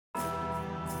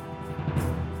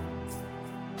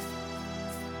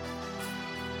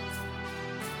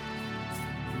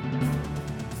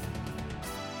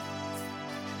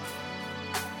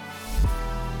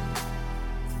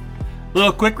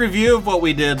Little quick review of what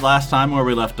we did last time where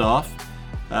we left off.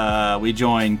 We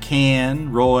joined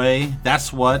Can, Roy,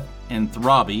 That's What, and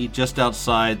Throbby just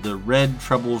outside the Red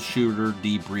Troubleshooter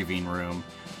debriefing room,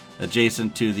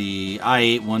 adjacent to the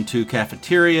I-812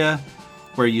 cafeteria,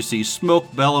 where you see smoke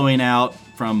bellowing out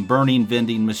from burning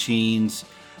vending machines.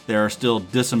 There are still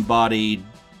disembodied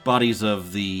bodies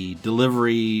of the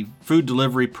food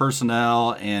delivery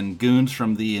personnel and goons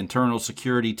from the internal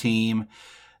security team.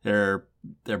 Their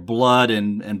blood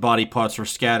and body parts were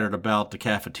scattered about the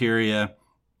cafeteria.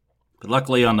 But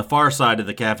luckily, on the far side of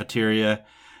the cafeteria,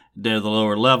 near the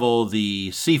lower level,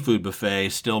 the seafood buffet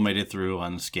still made it through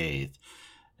unscathed.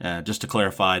 Just to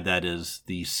clarify, that is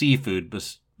the seafood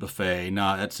buffet.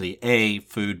 That's the A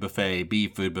food buffet, B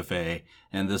food buffet,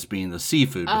 and this being the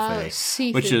seafood buffet,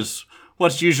 seafood. Which is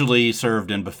what's usually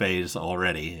served in buffets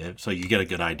already. So you get a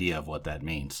good idea of what that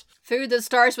means. Food that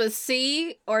starts with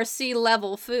C or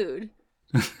C-level food.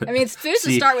 I mean, foods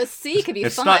that start with C could be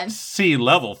it's fun. It's not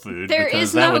sea-level food, there because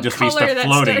is that no would just be color stuff that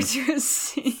floating, starts with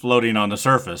C. floating on the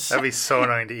surface. That'd be so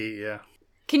annoying to eat, yeah.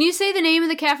 Can you say the name of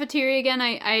the cafeteria again?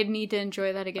 I need to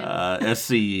enjoy that again. It's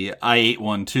the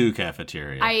I-812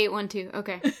 cafeteria. I-812,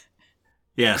 okay.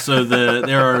 Yeah, so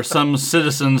there are some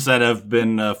citizens that have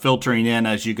been filtering in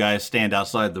as you guys stand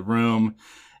outside the room,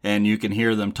 and you can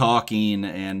hear them talking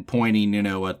and pointing,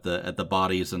 at the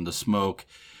bodies and the smoke.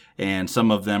 And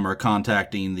some of them are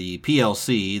contacting the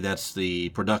PLC, that's the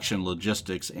Production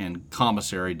Logistics and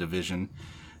Commissary Division,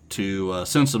 to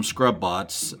send some scrub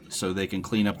bots so they can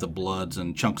clean up the bloods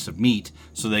and chunks of meat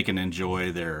so they can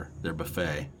enjoy their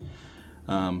buffet.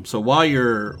 So while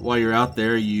you're out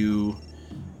there, you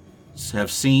have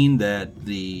seen that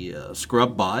the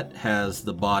scrub bot has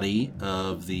the body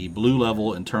of the Blue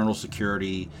Level Internal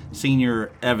Security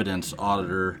Senior Evidence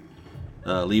Auditor,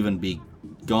 Levin B.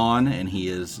 Gone, and he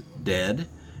is dead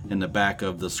in the back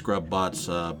of the scrub bot's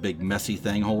big messy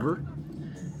thing holder.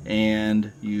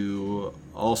 And you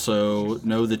also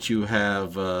know that you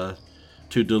have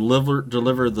to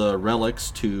deliver the relics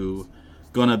to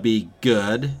Gonna Be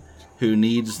Good, who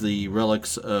needs the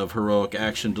relics of heroic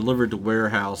action delivered to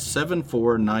warehouse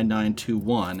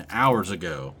 749921 hours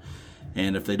ago.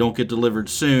 And if they don't get delivered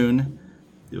soon,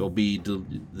 it will be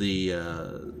the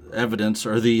evidence,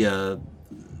 or the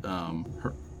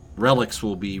relics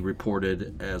will be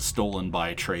reported as stolen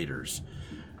by traders.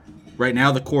 Right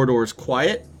now the corridor is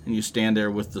quiet, and you stand there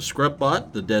with the scrub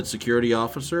bot, the dead security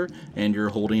officer, and you're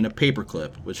holding a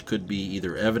paperclip, which could be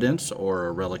either evidence or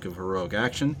a relic of heroic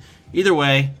action. Either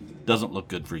way, doesn't look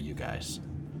good for you guys.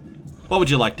 What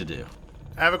would you like to do?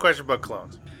 I have a question about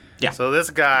clones. Yeah. So this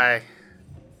guy,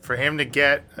 for him to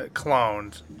get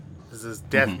cloned, does his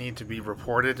death need to be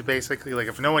reported, basically? Like,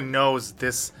 if no one knows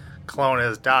this clone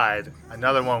has died,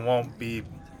 another one won't be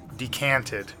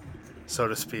decanted, so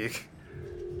to speak.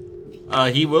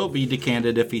 He will be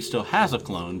decanted if he still has a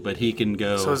clone, but he can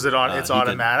go... So is it on? It's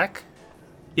automatic?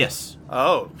 Yes.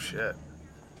 Oh, shit.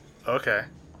 Okay.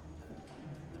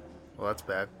 Well, that's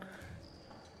bad.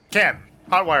 Ken,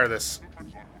 hotwire this.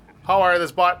 Hotwire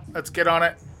this bot. Let's get on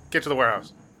it. Get to the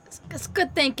warehouse. It's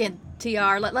good thinking,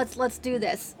 TR. Let's do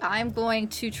this. I'm going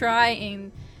to try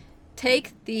and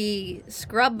take the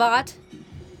scrub bot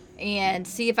and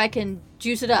see if I can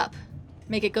juice it up,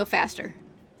 make it go faster.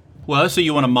 Well, so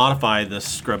you want to modify this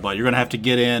scrub bot. You're going to have to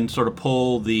get in, sort of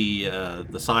pull the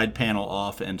side panel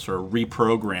off and sort of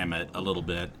reprogram it a little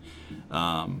bit,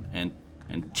 and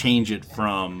change it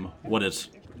from what its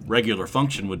regular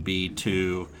function would be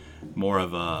to more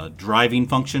of a driving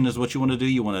function is what you want to do.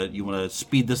 You want to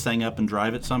speed this thing up and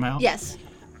drive it somehow? Yes.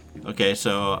 Okay,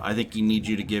 so I think you need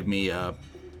you to give me a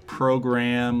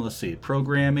program. Let's see,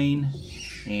 programming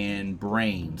and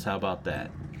brains. How about that?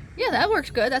 Yeah, that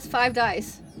works good. That's 5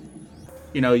 dice.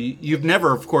 You've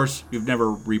never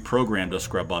reprogrammed a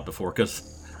scrub bot before,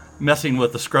 because messing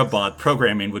with the scrub bot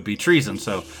programming would be treason.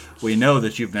 So we know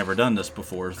that you've never done this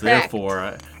before. Correct.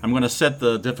 Therefore, I'm going to set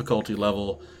the difficulty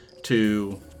level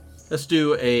to, let's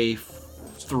do a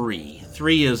 3.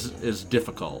 3 is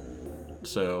difficult.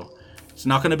 So it's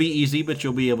not going to be easy, but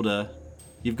you'll be able to.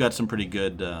 You've got some pretty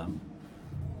good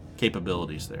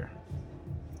capabilities there.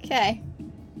 Okay.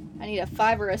 I need a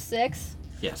 5 or a 6.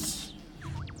 Yes.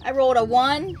 I rolled a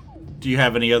 1. Do you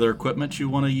have any other equipment you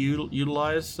want to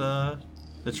utilize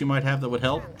that you might have that would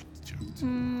help?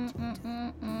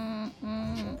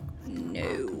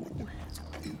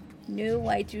 No,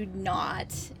 I do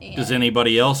not. And Does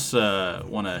anybody else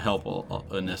want to help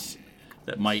in this?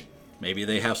 That maybe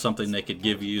they have something they could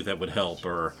give you that would help,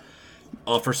 or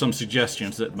offer some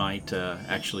suggestions that might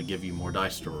actually give you more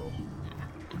dice to roll.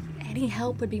 any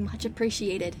help would be much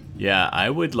appreciated. Yeah, I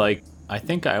would like I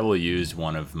think I will use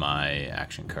one of my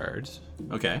action cards.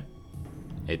 Okay.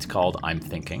 It's called I'm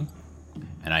Thinking.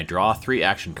 And I draw 3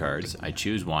 action cards. I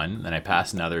choose one, then I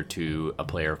pass another to a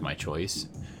player of my choice.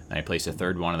 And I place a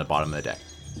third one on the bottom of the deck.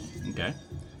 Okay.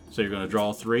 So you're going to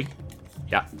draw 3?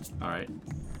 Yeah. All right.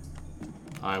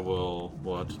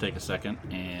 We'll have to take a second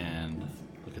and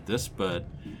look at this, but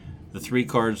the 3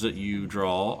 cards that you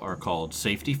draw are called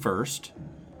Safety First,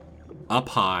 Up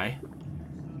High,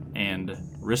 and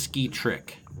Risky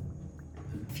Trick.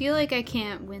 I feel like I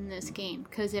can't win this game,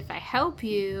 because if I help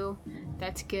you,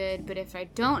 that's good, but if I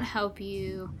don't help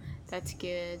you, that's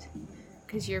good,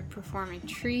 because you're performing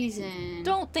treason.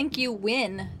 Don't think you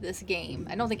win this game.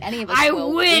 I don't think any of us I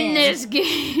will win this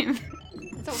game!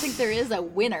 I don't think there is a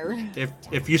winner.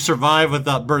 If you survive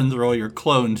without burning through all your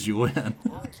clones, you win.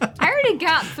 I already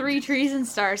got 3 treason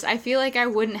stars. I feel like I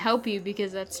wouldn't help you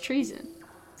because that's treason.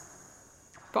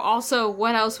 But also,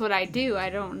 what else would I do? I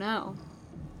don't know.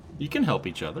 You can help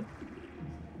each other.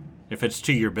 If it's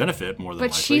to your benefit, more than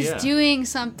But likely, she's yeah. doing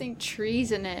something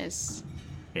treasonous.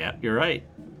 Yeah, you're right.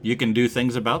 You can do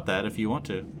things about that if you want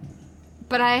to.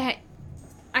 But I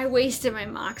wasted my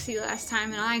moxie last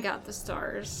time and I got the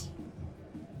stars.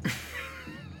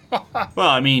 Well,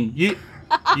 I mean, you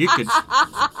could.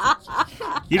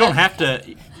 You don't have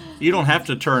to. You don't have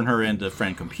to turn her into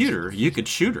friend computer. You could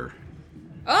shoot her.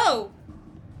 Oh!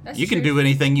 That's You true. can do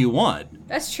anything you want.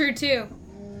 That's true too.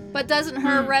 But doesn't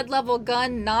her red level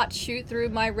gun not shoot through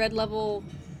my red level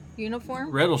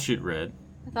uniform? Red will shoot red.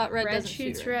 I thought red, Red doesn't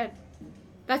shoots shoot red.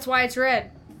 That's why it's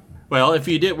red. Well, if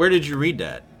you did, where did you read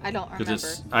that? I don't remember.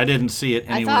 Because I didn't see it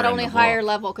I anywhere. thought in only the higher book.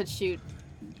 level could shoot.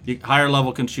 Higher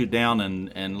level can shoot down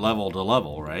and level to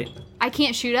level, right? I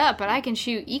can't shoot up, but I can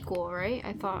shoot equal, right?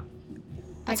 I thought.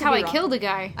 That's could how be I wrong. killed a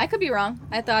guy. I could be wrong.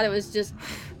 I thought it was just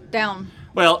down.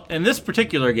 Well, in this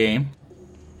particular game,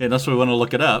 unless we want to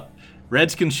look it up,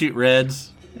 reds can shoot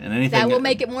reds and anything. That will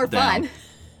make it more down.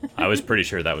 fun. I was pretty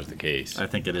sure that was the case. I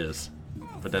think it is,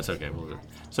 but that's okay.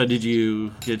 So, did you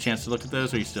get a chance to look at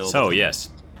those? Or are you still? So, yes.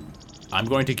 I'm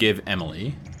going to give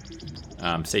Emily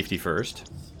safety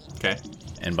first. Okay.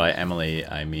 And by Emily,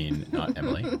 I mean not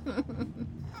Emily.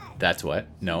 That's what?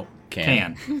 No,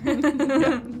 Can.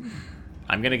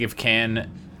 I'm going to give Can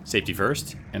safety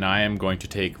first, and I am going to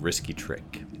take Risky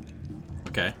Trick.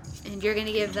 Okay. And you're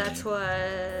gonna give that's what.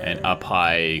 And Up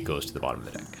High goes to the bottom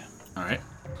of the deck. All right.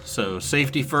 So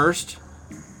safety first.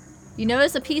 You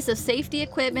notice a piece of safety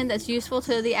equipment that's useful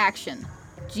to the action.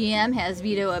 GM has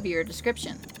veto of your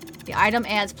description. The item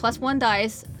adds +1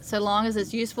 dice so long as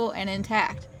it's useful and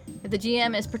intact. If the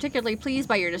GM is particularly pleased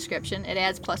by your description, it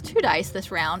adds +2 dice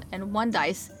this round and 1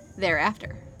 dice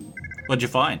thereafter. What'd you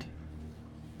find?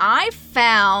 I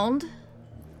found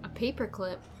A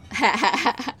paperclip.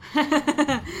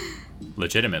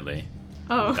 Legitimately,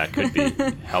 Oh. that could be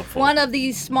helpful. one of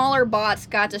these smaller bots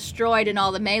got destroyed in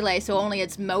all the melee, so only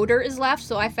its motor is left.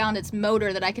 So I found its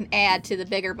motor that I can add to the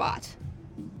bigger bot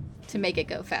to make it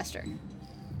go faster.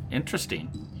 Interesting.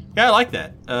 Yeah, I like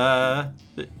that.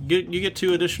 You get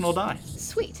 2 additional die.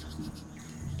 Sweet.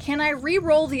 Can I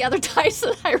re-roll the other dice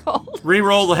that I rolled?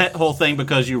 Re-roll the whole thing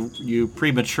because you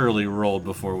prematurely rolled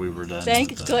before we were done.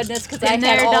 Thank with goodness, because I Been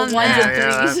had there, all done ones that. and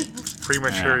Yeah, threes.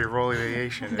 premature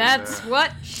rolliation. is, That's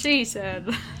what she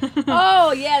said.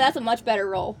 Oh, yeah, that's a much better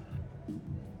roll.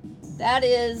 That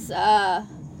is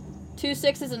 2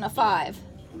 6s and a 5.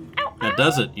 That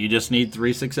does it. You just need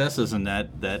 3 successes, and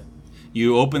that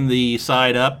you open the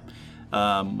side up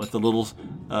with the little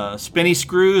spinny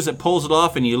screws that pulls it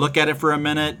off, and you look at it for a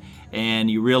minute, and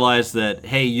you realize that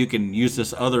hey, you can use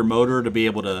this other motor to be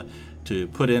able to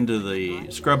put into the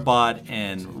scrub bot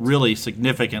and really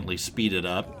significantly speed it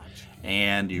up.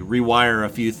 And you rewire a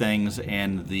few things,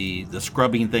 and the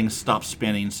scrubbing things stop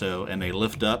spinning, and they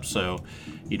lift up, so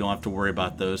you don't have to worry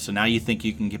about those. So now you think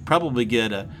you can probably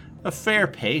get a fair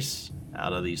pace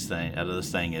out of this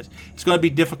thing. It's going to be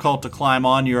difficult to climb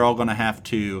on. You're all going to have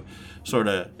to sort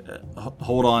of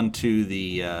hold on to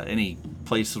the any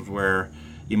places where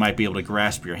you might be able to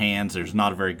grasp your hands. There's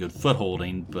not a very good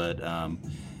footholding, but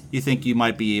you think you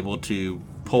might be able to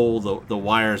pull the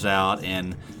wires out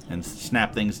and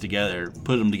snap things together,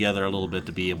 put them together a little bit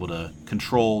to be able to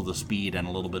control the speed and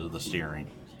a little bit of the steering.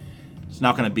 It's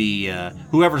not going to be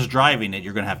whoever's driving it.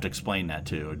 You're going to have to explain that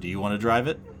to. Do you want to drive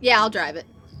it? Yeah, I'll drive it.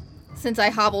 Since I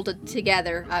hobbled it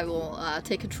together, I will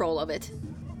take control of it.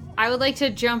 I would like to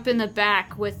jump in the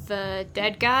back with the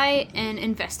dead guy and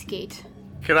investigate.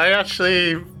 Can I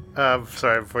actually?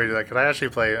 Sorry, before you do that, can I actually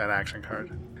play an action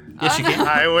card? Yes, you can.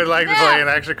 I would like to play an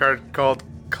action card called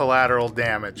Collateral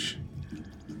Damage.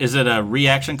 Is it a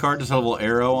reaction card? Does it have a little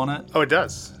arrow on it? Oh, it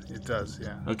does. It does,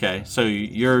 yeah. Okay, so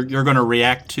you're going to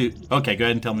react to... Okay, go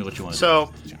ahead and tell me what you want to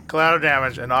So, collateral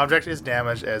damage. An object is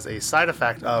damaged as a side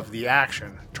effect of the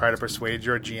action. Try to persuade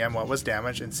your GM what was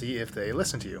damaged and see if they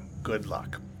listen to you. Good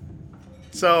luck.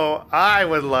 So, I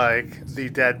would like the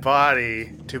dead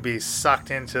body to be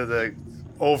sucked into the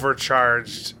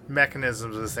overcharged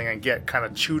mechanisms of this thing and get kind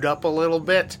of chewed up a little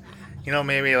bit. You know,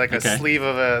 maybe like a sleeve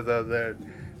of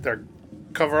their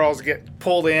coveralls get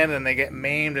pulled in and they get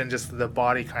maimed and just the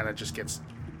body kind of just gets,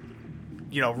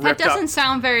 ripped up. That doesn't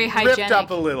sound very hygienic. Ripped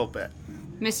up a little bit.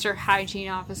 Mr. Hygiene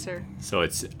Officer. So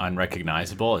it's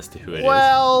unrecognizable as to who it is?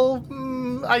 Well,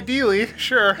 ideally,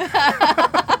 sure.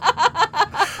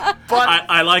 But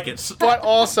I like it. But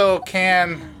also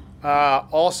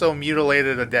also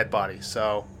mutilated a dead body,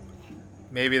 so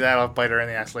maybe that'll bite her in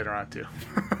the ass later on too.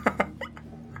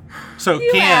 So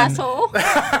You asshole.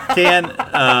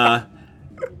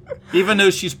 Even though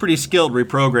she's pretty skilled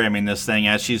reprogramming this thing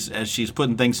as she's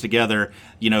putting things together,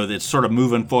 that's sort of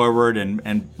moving forward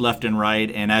and left and right,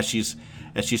 and as she's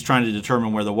trying to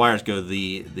determine where the wires go,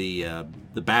 the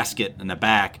basket in the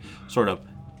back sort of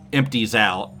empties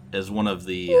out as one of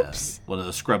the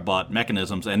scrub bot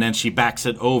mechanisms, and then she backs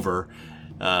it over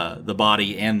the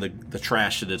body and the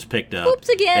trash that it's picked up. Oops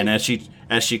again. And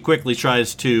as she quickly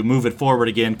tries to move it forward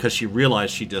again because she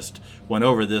realized she just went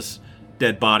over this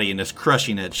dead body and is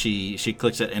crushing it, she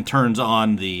clicks it and turns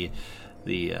on the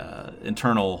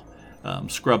internal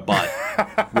scrub bot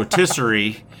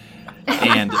rotisserie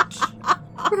and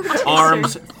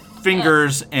arms,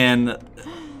 fingers, and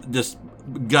just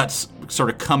guts sort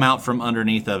of come out from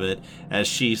underneath of it as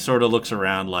she sort of looks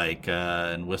around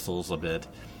and whistles a bit.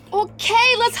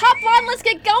 Okay, let's hop on. Let's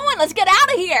get going. Let's get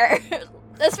out of here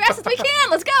as fast as we can.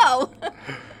 Let's go.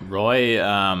 Roy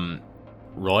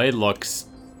looks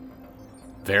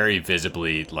very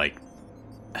visibly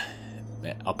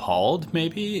appalled,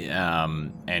 maybe,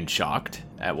 and shocked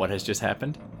at what has just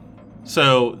happened.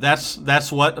 So that's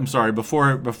what I'm sorry.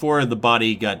 Before the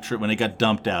body when it got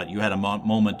dumped out, you had a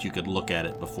moment you could look at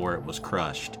it before it was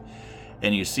crushed,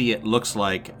 and you see it looks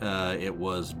like it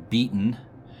was beaten.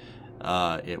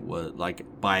 It was like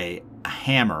by a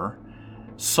hammer,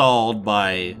 sawed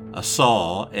by a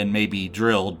saw, and maybe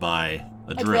drilled by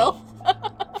a drill.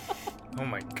 Oh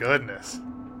my goodness.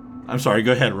 I'm sorry.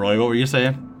 Go ahead, Roy. What were you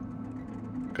saying?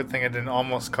 Good thing I didn't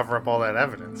almost cover up all that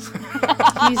evidence.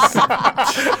 He's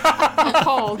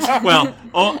appalled. Well,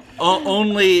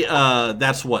 only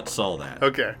that's what saw that.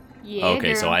 Okay. Yeah,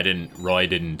 Okay, so girl. Roy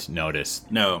didn't notice.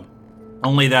 No,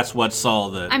 only that's what saw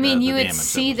the. I mean, the you would damage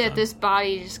see was that done. this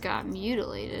body just got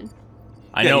mutilated.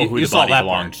 I Yeah, know you- who you the saw body that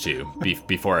belonged part. to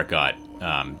before it got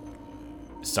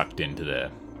sucked into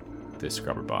the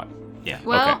scrubber bot. Yeah.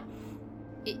 Well,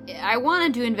 I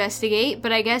wanted to investigate,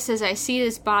 but I guess as I see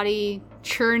this body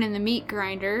churn in the meat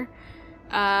grinder,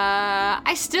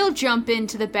 I still jump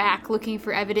into the back looking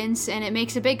for evidence, and it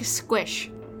makes a big squish.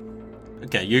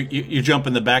 Okay, you jump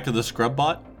in the back of the scrub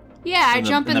bot? Yeah, I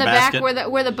jump in the back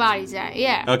basket? where the body's at.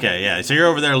 Yeah. Okay, yeah. So you're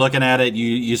over there looking at it,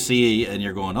 you see, and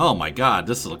you're going, oh my god,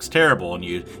 this looks terrible. And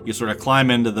you sort of climb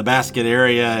into the basket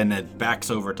area, and it backs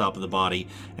over top of the body,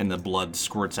 and the blood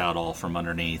squirts out all from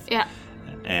underneath. Yeah.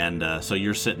 And so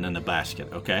you're sitting in the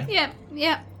basket, okay?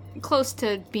 Yeah. Close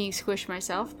to being squished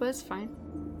myself, but it's fine.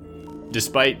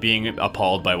 Despite being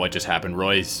appalled by what just happened,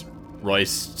 Roy's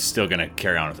still gonna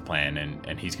carry on with the plan,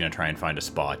 and he's gonna try and find a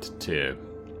spot to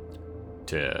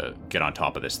get on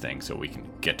top of this thing so we can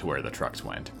get to where the trucks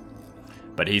went.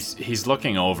 But he's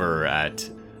looking over at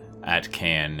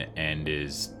Can and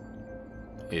is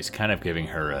kind of giving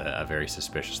her a very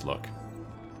suspicious look.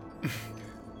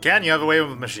 Can you have a way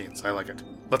with machines? I like it.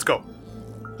 Let's go.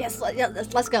 Yes,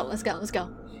 let's go.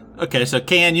 Okay, so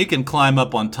Can, you can climb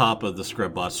up on top of the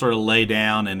scrub bot, sort of lay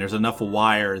down, and there's enough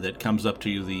wire that comes up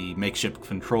to the makeshift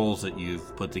controls that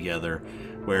you've put together,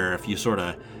 where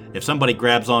if somebody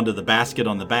grabs onto the basket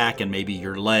on the back and maybe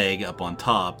your leg up on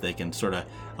top, they can sort of,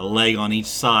 a leg on each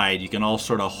side, you can all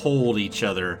sort of hold each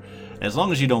other. As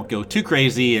long as you don't go too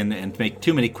crazy and make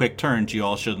too many quick turns, you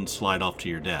all shouldn't slide off to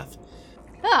your death.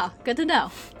 Oh, good to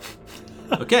know.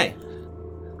 Okay.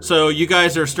 So you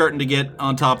guys are starting to get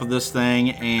on top of this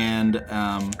thing, and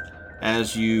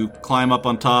as you climb up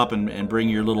on top and bring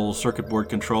your little circuit board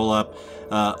control up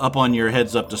on your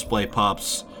heads-up display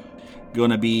pops, going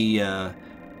to be,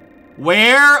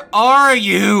 where are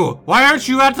you? Why aren't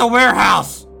you at the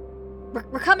warehouse?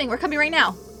 We're coming right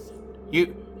now.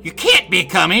 You can't be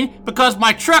coming because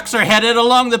my trucks are headed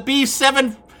along the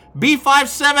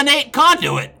B578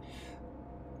 conduit.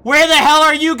 Where the hell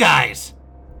are you guys?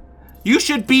 You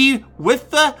should be with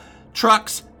the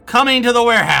trucks coming to the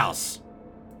warehouse.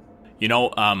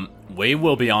 We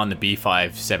will be on the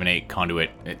B578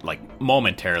 conduit,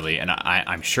 momentarily, and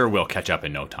I'm sure we'll catch up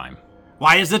in no time.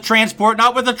 Why is the transport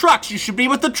not with the trucks? You should be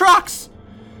with the trucks!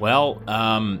 Well,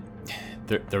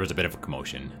 there was a bit of a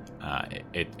commotion.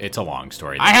 It's a long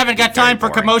story. I haven't got time for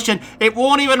commotion. It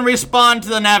won't even respond to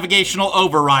the navigational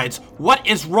overrides. What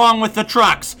is wrong with the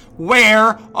trucks?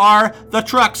 Where are the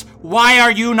trucks? Why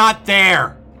are you not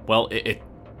there? Well,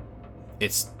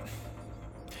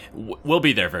 we'll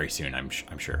be there very soon. I'm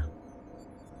sure.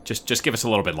 Just give us a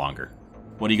little bit longer.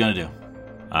 What are you gonna do?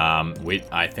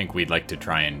 I think we'd like to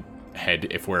try and head,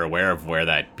 if we're aware of where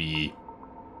that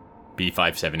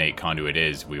B578 conduit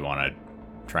is. We want to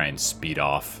try and speed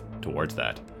off towards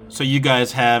that. So you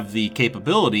guys have the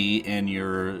capability in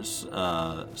your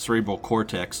cerebral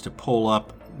cortex to pull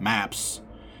up maps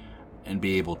and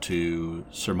be able to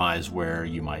surmise where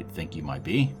you might think you might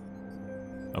be.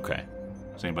 Okay.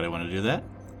 Does anybody want to do that?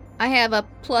 I have a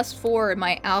 +4 in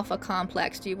my alpha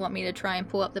complex. Do you want me to try and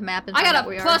pull up the map and I find got out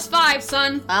where a we are? +5,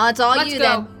 son. Well, it's all Let's you go.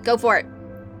 then. Go for it.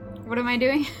 What am I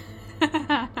doing?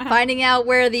 Finding out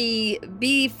where the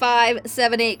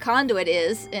B578 conduit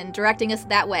is and directing us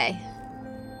that way.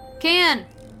 Can.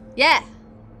 Yeah.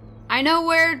 I know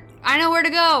where to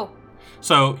go.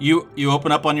 So you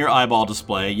open up on your eyeball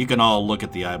display. You can all look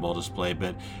at the eyeball display,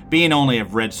 but being only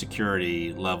of red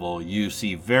security level, you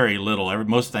see very little.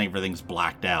 Everything's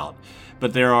blacked out.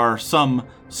 But there are some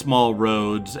small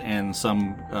roads and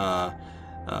some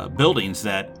buildings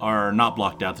that are not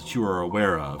blocked out that you are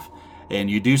aware of. And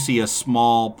you do see a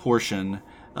small portion,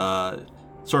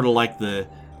 sort of like the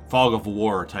fog of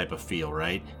war type of feel,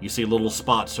 right? You see little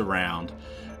spots around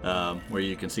where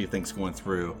you can see things going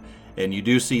through. And you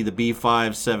do see the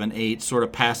B578 sort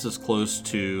of passes close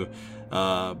to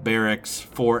Barracks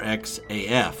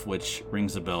 4XAF, which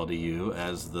rings a bell to you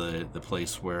as the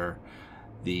place where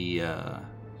the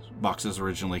boxes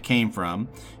originally came from.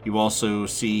 You also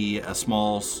see a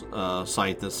small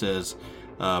site that says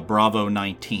Bravo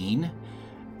 19.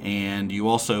 And you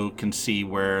also can see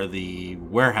where the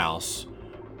warehouse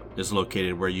is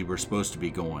located, where you were supposed to be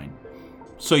going.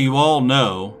 So you all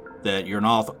know that you're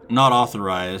not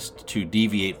authorized to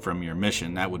deviate from your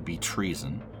mission. That would be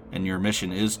treason. And your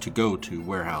mission is to go to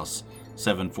warehouse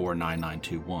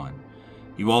 749921.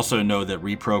 You also know that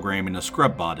reprogramming a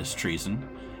scrub bot is treason.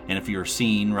 And if you're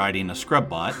seen riding a scrub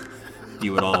bot,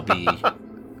 you would all be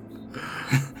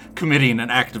committing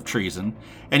an act of treason.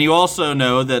 And you also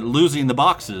know that losing the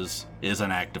boxes is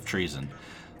an act of treason.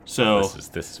 So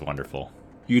this is wonderful.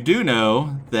 You do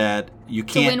know that you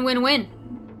can't... It's a win-win-win.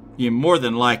 You more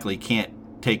than likely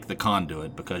can't take the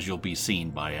conduit because you'll be seen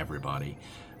by everybody.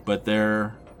 But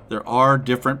there are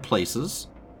different places.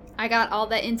 I got all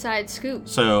that inside scoop.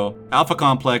 So Alpha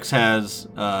Complex has,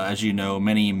 as you know,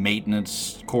 many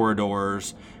maintenance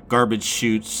corridors, garbage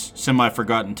chutes,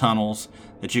 semi-forgotten tunnels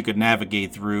that you could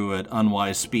navigate through at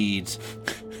unwise speeds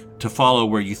to follow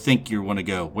where you think you want to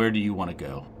go. Where do you want to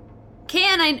go?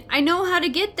 I know how to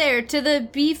get there, to the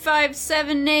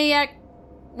B57A.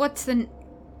 What's the...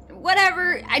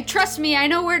 Whatever. Trust me, I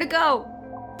know where to go.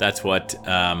 That's what,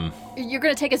 You're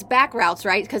going to take us back routes,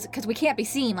 right? Because we can't be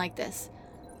seen like this.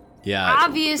 Yeah.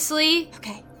 Obviously.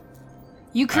 Okay.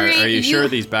 You create... Are you sure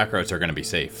these back roads are going to be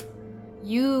safe?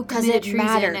 You Does committed it treason,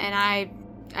 matter? and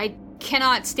I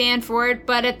cannot stand for it,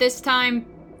 but at this time,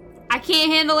 I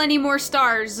can't handle any more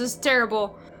stars. This is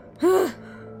terrible.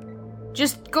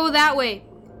 Just go that way.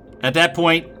 At that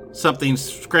point, something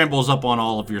scrambles up on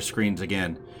all of your screens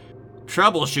again.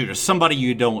 Troubleshooters, somebody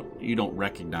you don't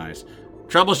recognize.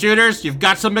 Troubleshooters, you've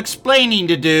got some explaining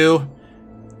to do.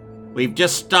 We've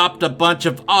just stopped a bunch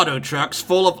of auto trucks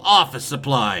full of office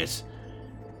supplies.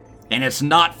 And it's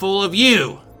not full of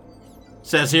you.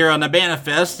 Says here on the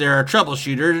manifest, they're a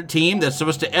troubleshooter team that's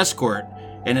supposed to escort,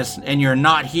 and you're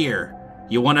not here.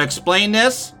 You want to explain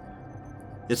this?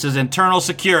 This is internal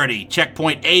security,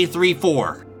 checkpoint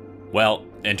A34. Well,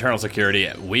 internal security,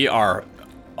 we are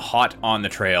hot on the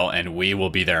trail, and we will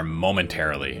be there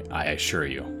momentarily, I assure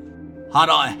you. Hot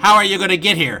on. How are you going to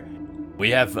get here?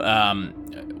 We have,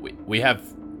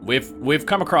 we've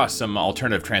come across some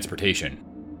alternative transportation,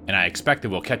 and I expect that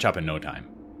we'll catch up in no time.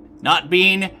 Not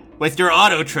being with your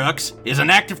auto trucks is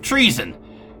an act of treason.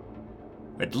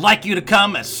 I'd like you to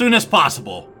come as soon as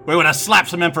possible. We're going to slap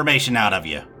some information out of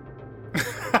you.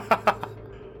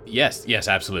 Yes,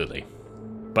 absolutely.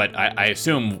 But I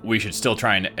assume we should still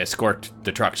try and escort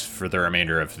the trucks for the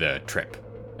remainder of the trip,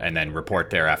 and then report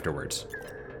there afterwards.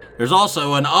 There's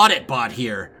also an audit bot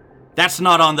here. That's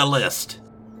not on the list.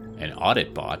 An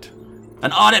audit bot?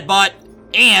 An audit bot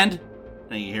and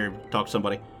you hear him talk to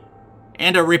somebody,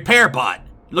 and a repair bot.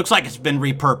 Looks like it's been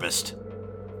repurposed.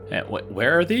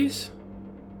 Where are these?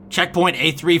 Checkpoint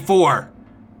A34,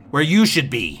 where you should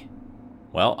be.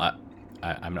 Well,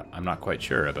 I'm not quite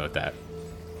sure about that.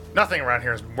 Nothing around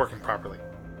here is working properly.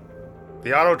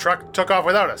 The auto truck took off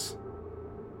without us.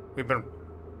 We've been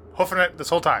hoofing it this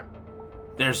whole time.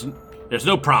 There's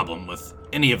no problem with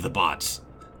any of the bots.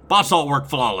 Bots all work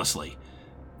flawlessly.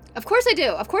 Of course I do.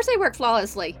 Of course they work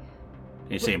flawlessly.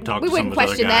 You see him talk We to some wouldn't of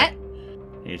his other question guy.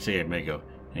 that. You see him go.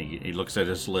 He looks at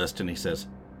his list and he says,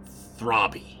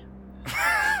 "Throbby."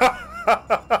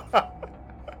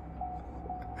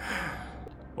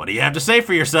 What do you have to say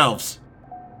for yourselves?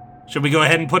 Should we go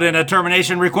ahead and put in a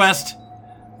termination request?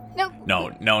 No. No.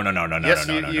 Yes,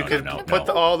 you can put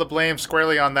all the blame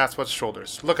squarely on That's What's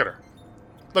shoulders. Look at her.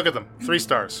 Look at them. 3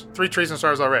 stars. 3 treason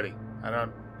stars already.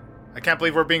 I can't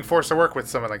believe we're being forced to work with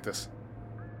someone like this.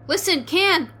 Listen,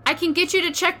 I can get you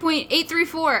to checkpoint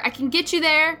 834. I can get you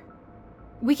there.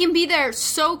 We can be there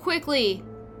so quickly.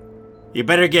 You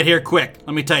better get here quick.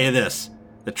 Let me tell you this.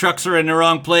 The trucks are in the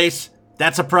wrong place.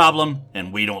 That's a problem,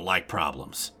 and we don't like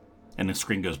problems. And the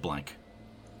screen goes blank.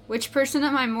 Which person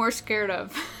am I more scared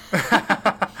of?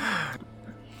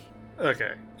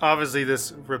 Okay. Obviously,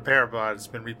 this repair bot has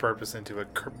been repurposed into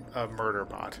a murder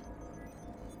bot.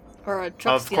 Or a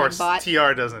truck Of stealing course, bot.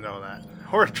 TR doesn't know that.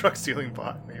 Or a truck stealing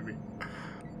bot, maybe.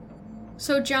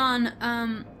 So,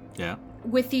 John, Yeah.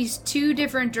 with these 2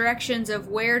 different directions of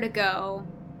where to go,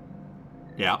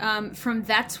 Yeah. from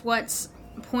That's What's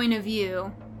point of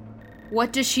view,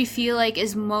 what does she feel like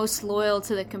is most loyal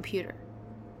to the computer?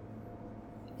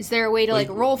 Is there a way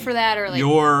to roll for that, or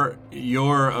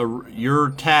Your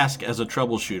task as a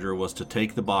troubleshooter was to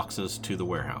take the boxes to the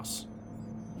warehouse.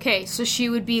 Okay, so she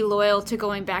would be loyal to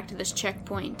going back to this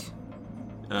checkpoint.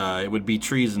 It would be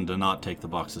treason to not take the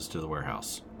boxes to the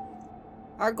warehouse.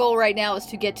 Our goal right now is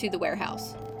to get to the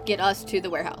warehouse. Get us to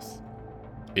the warehouse.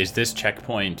 Is this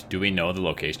checkpoint, do we know the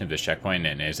location of this checkpoint,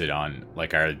 and is it on,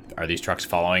 are these trucks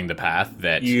following the path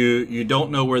that... You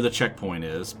don't know where the checkpoint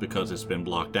is because it's been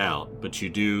blocked out, but you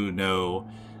do know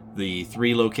the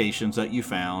 3 locations that you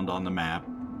found on the map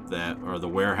that are the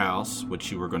warehouse,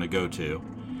 which you were going to go to,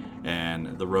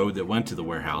 and the road that went to the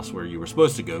warehouse where you were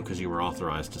supposed to go because you were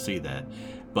authorized to see that.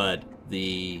 But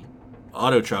the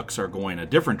auto trucks are going a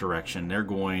different direction. They're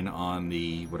going on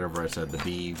the, whatever I said, the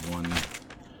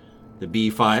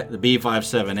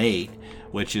B578,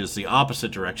 which is the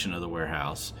opposite direction of the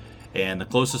warehouse. And the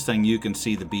closest thing you can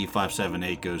see the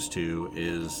B578 goes to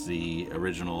is the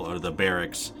original, or the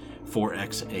barracks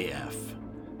 4XAF.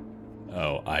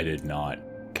 Oh, I did not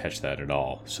catch that at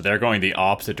all. So they're going the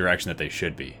opposite direction that they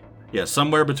should be. Yeah,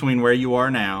 somewhere between where you are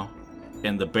now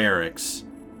and the barracks,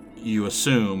 you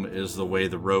assume is the way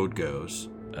the road goes.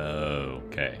 Oh,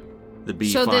 okay. The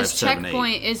B578. So this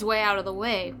checkpoint is way out of the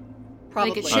way.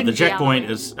 Probably. It shouldn't the be checkpoint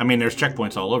out of is, there's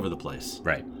checkpoints all over the place.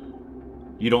 Right.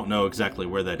 You don't know exactly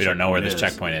where that We don't know where this is.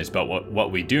 checkpoint is, but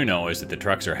what we do know is that the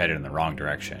trucks are headed in the wrong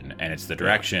direction, and it's the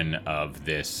direction of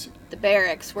this... the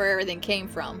barracks where everything came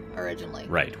from originally.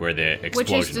 Right, where the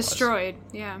explosion Which is destroyed,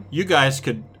 yeah. You guys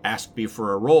could ask me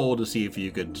for a roll to see if you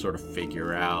could sort of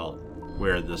figure out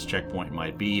where this checkpoint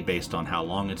might be based on how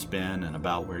long it's been and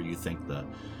about where you think the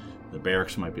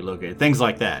barracks might be located. Things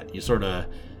like that.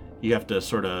 You have to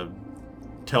sort of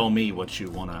tell me what you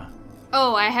want to...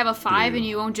 Oh, I have a 5 do. and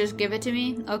you won't just give it to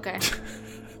me? Okay.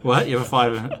 What? You have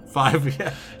a 5?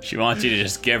 Yeah. She wants you to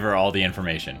just give her all the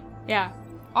information. Yeah.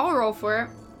 I'll roll for it.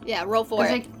 Yeah, roll for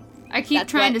 'Cause it. I keep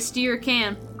That's trying what- to steer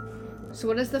Cam. So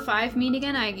what does the 5 mean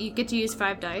again? You get to use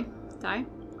 5 die.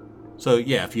 So,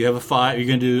 yeah, if you have a 5, you're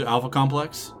going to do Alpha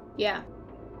Complex? Yeah.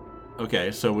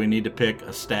 Okay, so we need to pick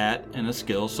a stat and a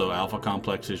skill. So Alpha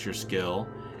Complex is your skill.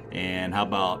 And how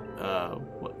about,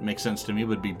 what makes sense to me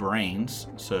would be brains.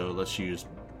 So let's use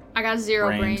I got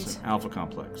 0 brains. and Alpha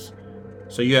Complex.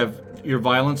 So you have, your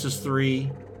violence is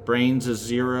 3, brains is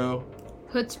 0.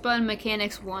 Chutzpah and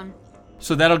mechanics 1.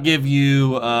 So that'll give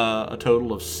you a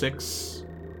total of 6.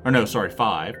 Or no, sorry,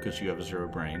 5, because you have a 0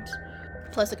 brains.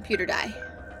 Plus a computer die.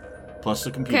 Plus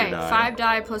the computer Okay, die. 5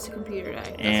 die plus a computer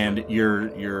die. And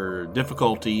your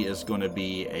difficulty is going to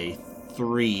be a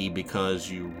 3 because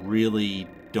you really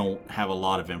don't have a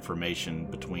lot of information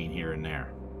between here and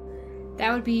there.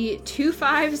 That would be 2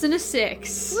 5s and a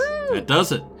 6. That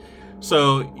does it.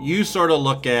 So you sort of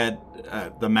look at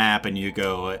the map and you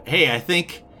go, hey,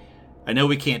 I know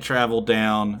we can't travel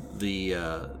down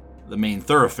the main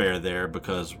thoroughfare there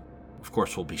because, of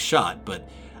course, we'll be shot. But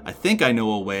I think I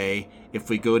know a way if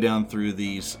we go down through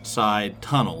these side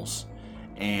tunnels,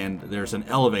 and there's an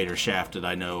elevator shaft that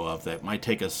I know of that might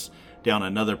take us down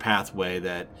another pathway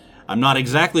that I'm not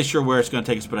exactly sure where it's going to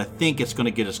take us, but I think it's going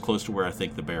to get us close to where I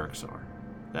think the barracks are.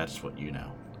 That's what you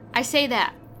know. I say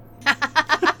that.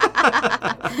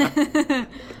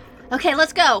 Okay,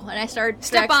 let's go. And I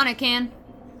Step on it, Can.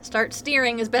 Start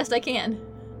steering as best I can.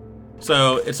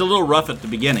 So it's a little rough at the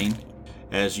beginning.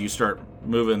 As you start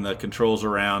moving the controls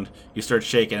around, you start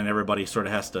shaking, and everybody sort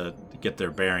of has to get their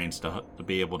bearings to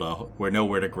be able to know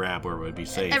where to grab where it would be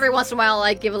safe. Every once in a while,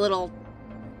 I give a little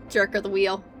jerk of the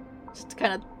wheel, just to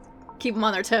kind of keep them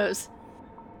on their toes.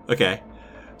 Okay,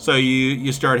 so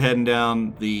you start heading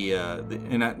down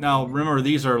now remember,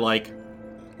 these are like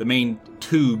the main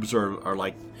tubes are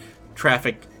like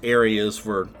traffic areas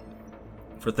for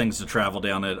things to travel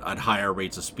down at higher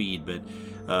rates of speed, but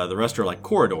the rest are like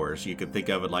corridors. You could think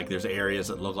of it like there's areas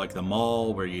that look like the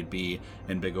mall where you'd be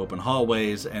in big open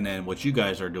hallways, and then what you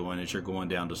guys are doing is you're going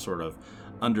down to sort of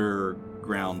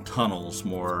underground tunnels,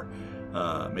 more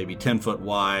maybe 10 foot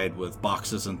wide with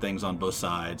boxes and things on both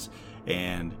sides,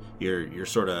 and you're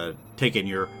sort of taking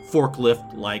your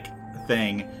forklift like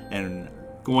thing and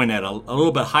going at a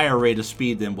little bit higher rate of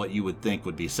speed than what you would think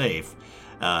would be safe.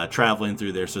 Traveling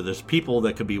through there, so there's people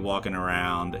that could be walking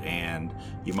around, and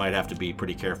you might have to be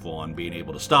pretty careful on being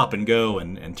able to stop and go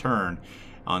and turn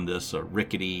on this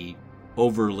rickety,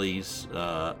 overly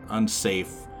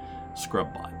unsafe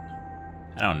scrub bot.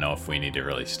 I don't know if we need to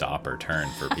really stop or turn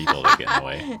for people to get in the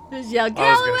way. Just yell, I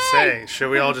was going to say, should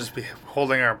we all just be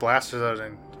holding our blasters out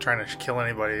and trying to kill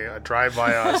anybody, drive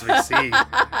by as we see,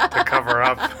 to cover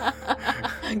up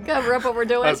cover up what we're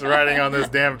doing. us riding on this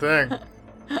damn thing?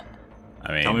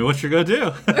 I mean, Tell me what you're gonna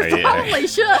do. Totally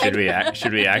should. Should we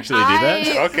actually do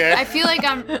that? Okay. I feel like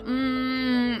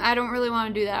I don't really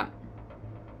want to do that.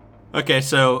 Okay,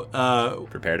 so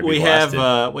Prepare to be we blasted.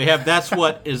 have that's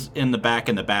what is in the back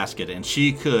in the basket, and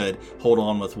she could hold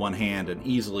on with one hand and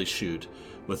easily shoot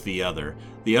with the other.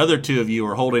 The other two of you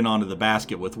are holding onto the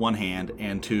basket with one hand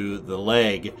and to the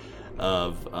leg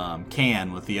of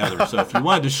Can with the other. So if you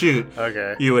wanted to shoot,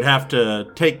 Okay. you would have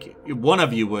to take one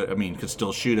of you could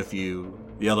still shoot if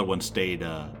the other one stayed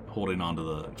holding onto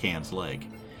the Can's leg,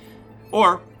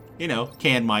 or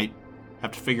Can might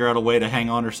have to figure out a way to hang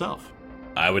on herself.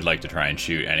 I would like to try and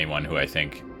shoot anyone who I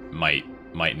think might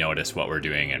notice what we're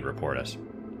doing and report us.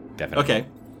 Definitely. Okay.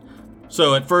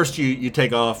 So at first you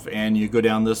take off and you go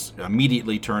down this,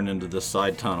 immediately turn into this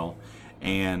side tunnel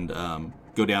and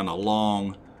go down a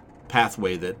long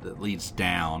pathway that leads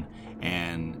down,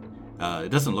 and it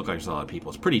doesn't look like there's a lot of people.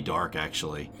 It's pretty dark,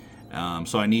 actually.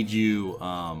 So I need you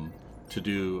to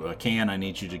do Can. I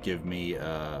need you to give me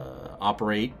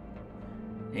operate,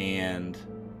 and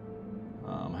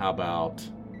how about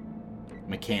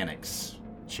mechanics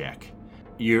check?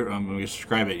 I'm going to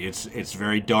describe it. It's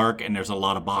very dark, and there's a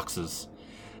lot of boxes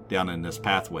down in this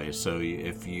pathway. So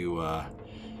if you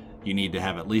need to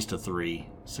have at least a 3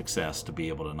 success to be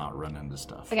able to not run into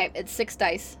stuff. Okay, it's 6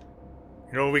 dice.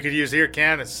 You know what we could use here,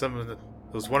 Can? Is some of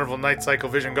those wonderful night cycle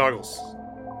vision goggles.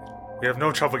 We have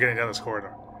no trouble getting down this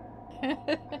corridor.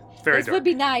 It's very This dark. would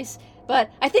be nice, but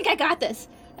I think I got this.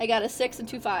 I got a 6 and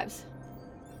 2 5s.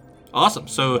 Awesome.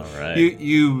 So All right.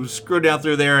 you screw down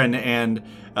through there, and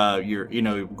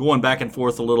you're going back and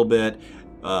forth a little bit.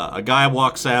 A guy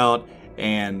walks out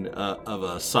and of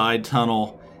a side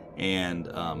tunnel, and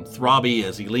Throbby,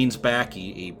 as he leans back,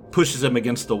 he pushes him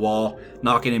against the wall,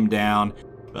 knocking him down.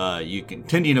 You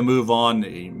continue to move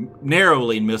on,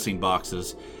 narrowly missing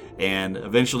boxes, and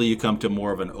eventually you come to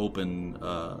more of an open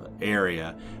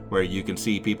area where you can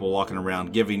see people walking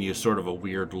around, giving you sort of a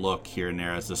weird look here and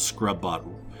there as the scrub bot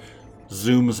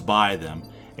zooms by them,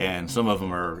 and some of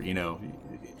them are,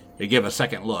 they give a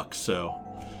second look, so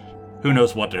who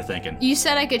knows what they're thinking. You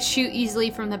said I could shoot easily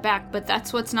from the back, but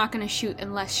that's what's not going to shoot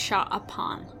unless shot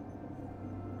upon.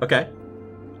 Okay.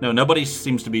 No, nobody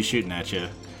seems to be shooting at you.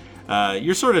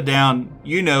 You're sort of down,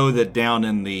 that down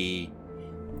in the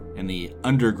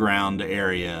underground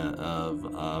area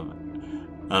of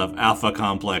Alpha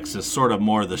Complex is sort of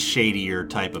more the shadier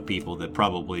type of people that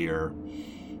probably are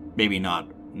maybe not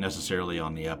necessarily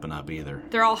on the up and up either.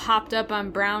 They're all hopped up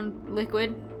on brown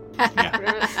liquid.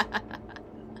 Yeah.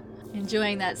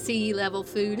 Enjoying that sea level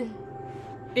food.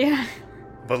 Yeah.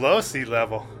 Below sea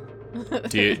level.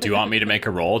 Do you want me to make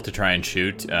a roll to try and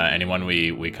shoot anyone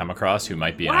we come across who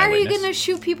might be an Why are you eyewitness? going to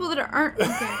shoot people that aren't?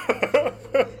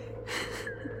 Okay.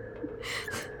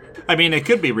 I mean, it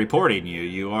could be reporting you.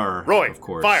 You are, Roy, of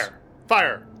course.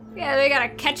 fire. Yeah, they got to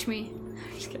catch me.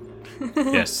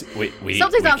 Yes, we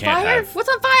Something's we on can't fire? have- What's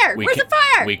on fire? we Where's the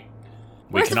can't- fire? We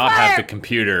Where's the cannot have fire? the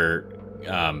computer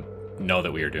know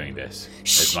that we are doing this.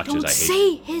 Shh, as much don't as I hate.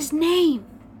 say his name.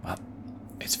 Well,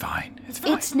 it's fine. It's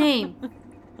fine. Its name.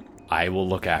 I will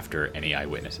look after any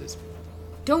eyewitnesses.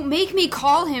 Don't make me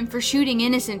call him for shooting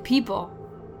innocent people.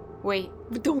 Wait,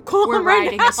 Don't call we're him right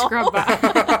riding now. a scrub bot.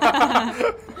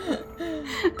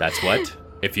 That's what.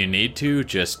 If you need to,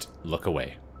 just look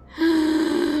away.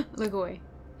 Look away.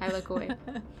 I look away.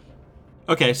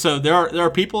 Okay, so there are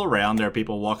people around. There are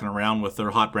people walking around with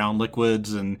their hot brown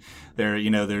liquids, and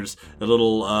there's a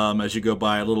little as you go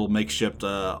by a little makeshift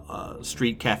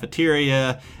street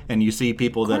cafeteria, and you see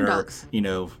people that Corn are dogs.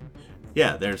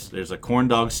 there's a corn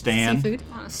dog stand. Seafood.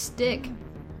 On a stick.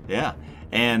 Yeah,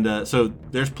 and so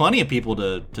there's plenty of people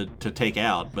to take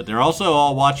out, but they're also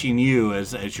all watching you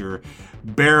as you're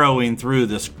barrowing through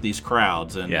these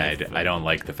crowds. And Yeah, I don't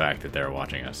like the fact that they're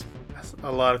watching us. That's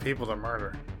a lot of people to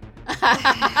murder.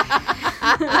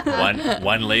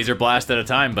 One laser blast at a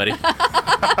time, buddy. Roy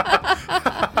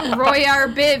R.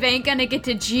 Biv ain't gonna get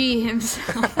to G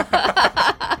himself.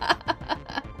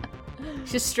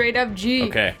 Just straight up G.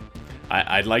 Okay,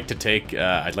 I'd like to take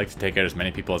out as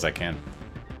many people as I can.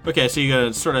 Okay, so you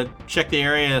gotta sort of check the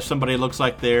area. If somebody looks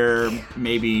like they're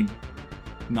maybe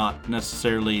not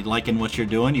necessarily liking what you're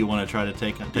doing, you want to try to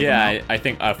take them out. I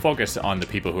think I'll focus on the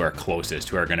people who are closest,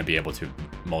 who are going to be able to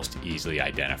most easily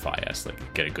identify us,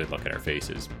 like get a good look at our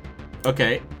faces.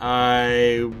 Okay,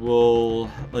 I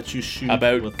will let you shoot. How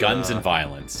about with, guns and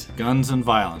violence? Guns and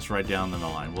violence, right down the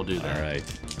line. We'll do that. All right.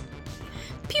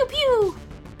 Pew pew.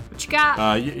 What you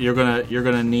got? You're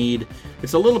gonna need.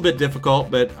 It's a little bit difficult,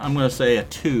 but I'm gonna say a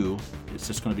 2. It's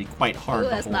just gonna be quite hard. Ooh,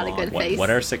 that's to not a hold good on. face. What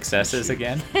are successes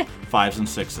again? 5s and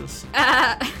 6s.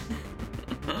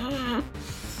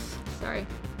 Sorry.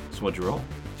 So what'd you roll?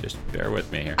 Just bear with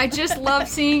me here. I just love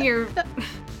seeing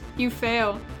you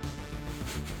fail.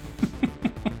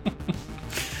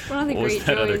 One of the What was great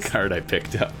that other joys. card I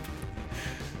picked up?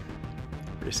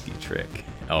 Risky trick.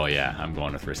 Oh yeah, I'm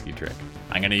going with risky trick.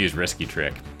 I'm gonna use risky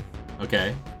trick.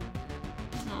 Okay.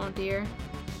 Oh dear.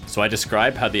 So I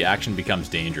describe how the action becomes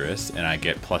dangerous, and I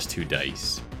get +2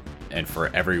 dice. And for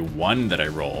every 1 that I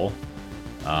roll,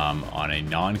 on a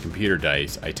non-computer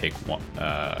dice, I take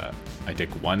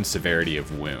one severity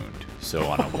of wound. So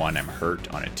on a 1, I'm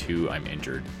hurt. On a 2, I'm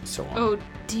injured. So on. Oh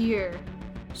dear.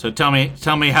 So tell me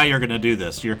how you're gonna do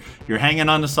this. You're hanging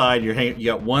on the side. You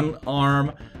got one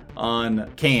arm on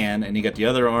Can, and you got the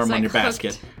other arm It's on like your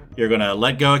basket. hooked. You're gonna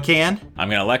let go of Can. I'm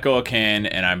gonna let go of Can,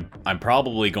 and I'm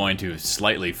probably going to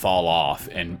slightly fall off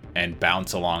and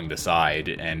bounce along the side,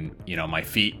 and my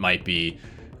feet I might be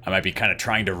kind of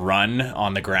trying to run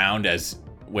on the ground as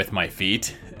with my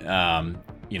feet,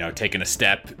 taking a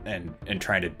step and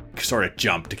trying to sort of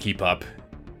jump to keep up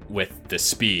with the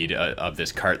speed of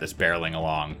this cart that's barreling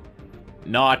along.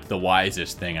 Not the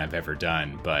wisest thing I've ever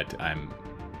done, but I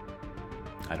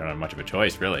don't have much of a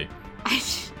choice, really. I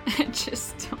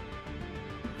just don't.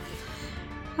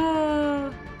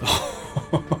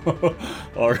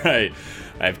 All right,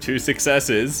 I have 2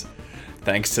 successes,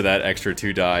 thanks to that extra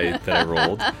 2 die that I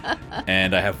rolled,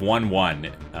 and I have 1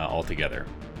 altogether.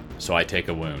 So I take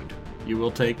a wound. You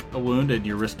will take a wound, and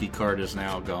your risky card is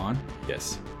now gone.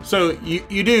 Yes. So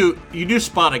you do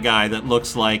spot a guy that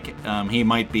looks like he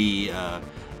might be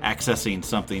accessing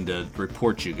something to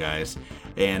report you guys,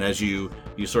 and as you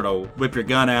sort of whip your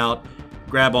gun out,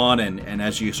 grab on, and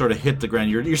as you sort of hit the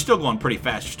ground, you're still going pretty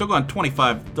fast. You're still going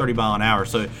 25, 30 mile an hour.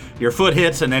 So your foot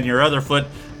hits, and then your other foot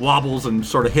wobbles and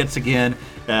sort of hits again.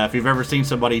 If you've ever seen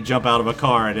somebody jump out of a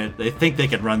car, and they think they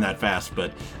can run that fast,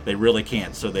 but they really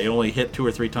can't. So they only hit 2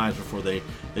 or 3 times before they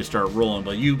start rolling.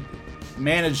 But you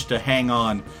manage to hang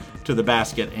on to the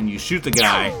basket, and you shoot the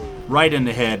guy right in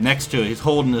the head next to it. He's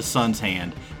holding his son's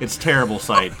hand. It's a terrible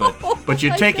sight, but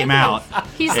you take him out.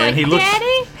 He's and like, he looks,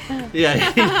 Daddy?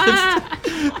 Yeah, he looks,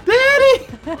 Daddy!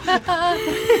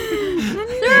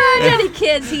 There aren't any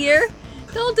kids here.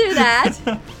 Don't do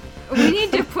that. We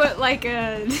need to put like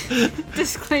a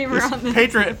disclaimer on this.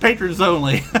 Patrons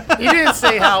only. You didn't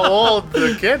say how old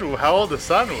the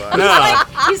son was. No,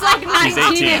 He's like 19. He's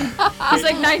 18. He's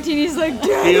like 19. He's like,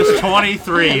 Daddy. he was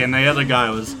 23, and the other guy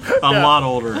was a lot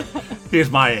older. He was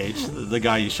my age, the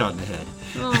guy you shot in the head.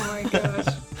 Oh my gosh.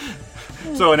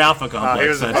 So an alpha complex. He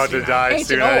was about to die Ancient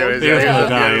soon. old. Anyways. He was Yeah, gonna at the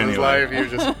die end of his anyway. life. You were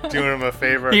just doing him a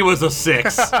favor. He was a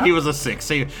 6. He was a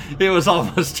 6. It was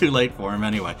almost too late for him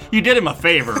anyway. You did him a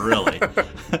favor, really.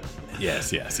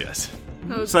 Yes.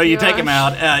 Oh, So you take him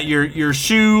gosh. out. Your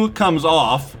shoe comes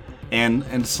off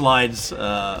and slides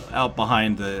out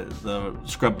behind the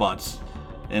scrub bots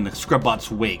in the scrub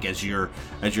bot's wake as you're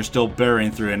still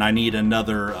burying through. And I need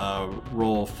another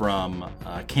roll from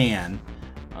Can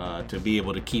to be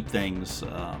able to keep things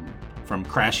from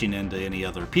crashing into any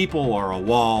other people or a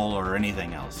wall or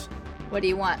anything else. What do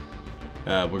you want?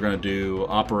 We're gonna do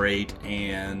operate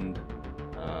and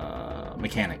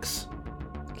mechanics.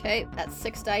 Okay, that's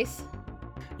 6 dice.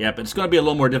 Yep, it's going to be a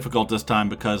little more difficult this time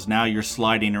because now you're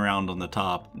sliding around on the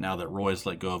top now that Roy's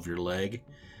let go of your leg.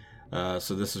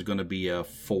 So this is going to be a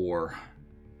 4.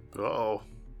 Uh-oh.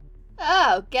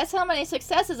 Oh, guess how many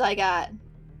successes I got?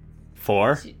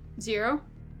 4? 0.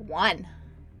 1.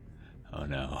 Oh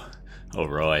no. Oh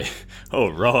Roy. Oh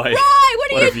Roy. Roy,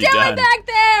 what are have you you doing done? back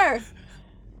there?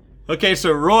 Okay,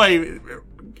 so Roy,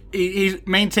 he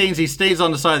maintains, he stays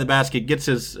on the side of the basket, gets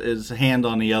his hand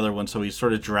on the other one, so he's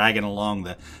sort of dragging along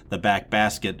the back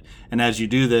basket. And as you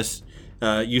do this,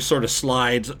 you sort of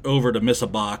slides over to miss a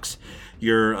box.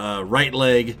 Your right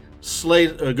leg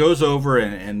goes over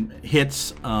and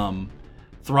hits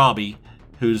Throbby,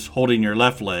 who's holding your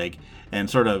left leg, and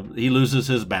sort of he loses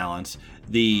his balance.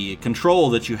 The control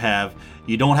that you have,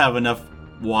 you don't have enough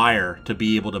wire to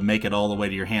be able to make it all the way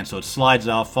to your hand, so it slides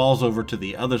out, falls over to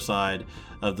the other side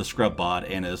of the scrub bot,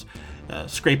 and is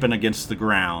scraping against the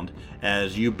ground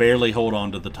as you barely hold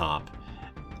on to the top.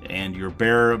 And you're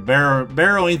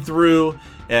barreling through.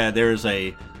 There's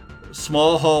a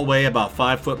small hallway about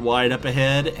 5 foot wide up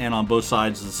ahead, and on both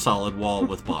sides is a solid wall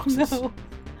with boxes. No.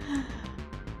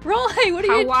 Roy, what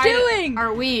are How you wide doing?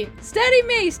 are we? Steady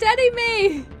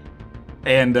me!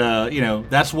 And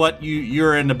that's what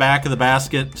you're in the back of the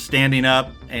basket, standing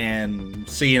up and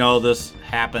seeing all this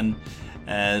happen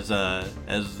as Yeah, what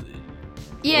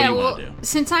do you well, wanna do?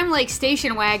 since I'm like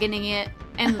station wagoning it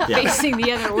and facing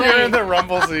the other You're way, in the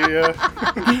rumble, so yeah.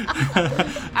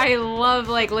 I love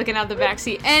like looking out the back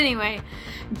seat. Anyway,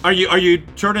 Are you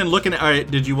turning looking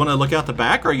at? Did you want to look out the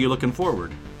back, or are you looking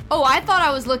forward? oh, I thought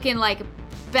I was looking like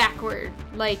backward,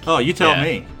 like. Oh, you tell Yeah.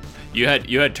 me. You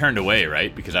had turned away,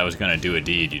 right? Because I was gonna do a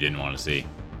deed you didn't want to see.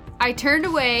 I turned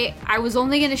away. I was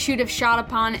only gonna shoot if shot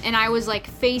upon, and I was like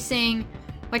facing,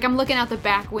 like I'm looking out the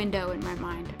back window in my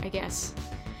mind, I guess.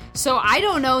 So I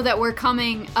don't know that we're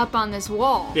coming up on this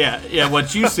wall. Yeah.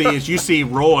 What you see is you see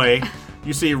Roy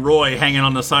hanging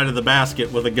on the side of the basket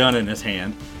with a gun in his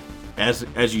hand.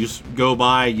 As you go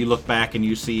by, you look back and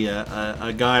you see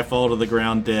a guy fall to the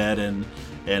ground dead, and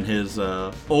his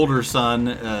older son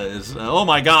is, oh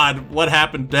my God, what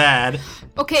happened, Dad?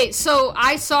 Okay, so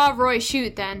I saw Roy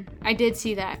shoot then. I did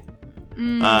see that.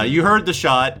 You heard the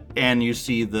shot, and you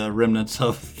see the remnants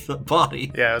of the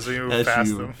body. Yeah, as we move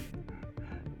past them.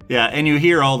 Yeah, and you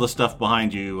hear all the stuff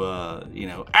behind you,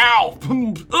 ow!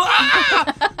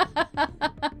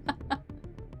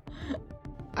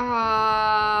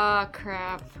 Ah,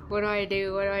 crap. What do I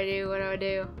do?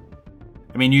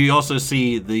 I mean, you also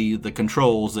see the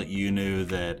controls that you knew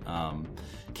that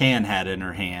Can had in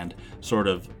her hand, sort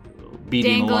of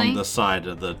beating Dangling. along the side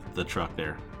of the truck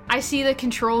there. I see the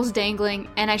controls dangling,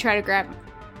 and I try to grab them.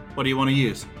 What do you want to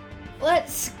use?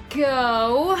 Let's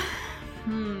go.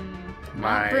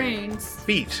 My brains.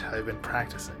 feet. I've been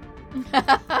practicing.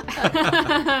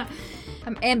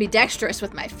 I'm ambidextrous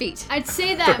with my feet. I'd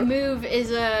say that move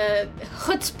is a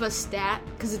chutzpah stat,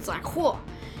 because it's like, whoa.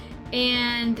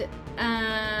 And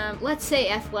let's say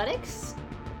athletics?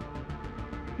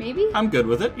 Maybe? I'm good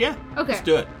with it. Yeah. Okay. Let's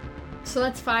do it. So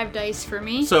that's 5 dice for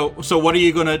me. So what are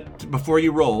you gonna, before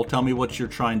you roll, tell me what you're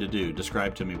trying to do.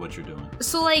 Describe to me what you're doing.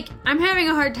 So, like, I'm having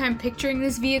a hard time picturing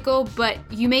this vehicle, but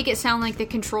you make it sound like the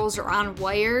controls are on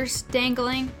wires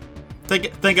dangling.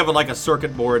 Think of it like a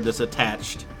circuit board that's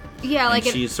attached. Yeah, like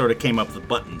and she an sort of came up with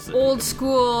buttons. old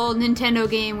school Nintendo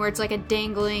game where it's like a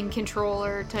dangling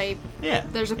controller type. Yeah.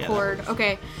 There's a yeah, cord. that works.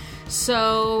 Okay.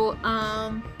 So,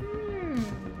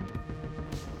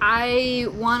 I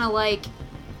want to, like,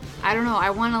 I don't know, I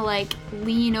want to, like,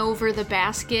 lean over the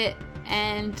basket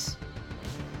and,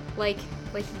 like,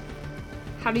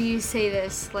 how do you say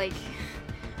this? Like,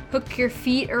 hook your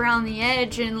feet around the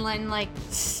edge and then, like,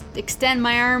 extend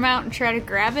my arm out and try to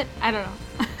grab it? I don't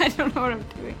know. I don't know what I'm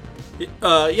doing.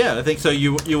 Yeah, I think so.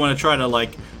 You want to try to,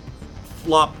 like,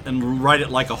 flop and ride it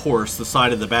like a horse, the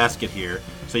side of the basket here.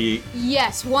 So you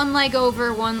Yes, one leg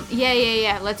over, one...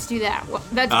 Yeah, let's do that. Well,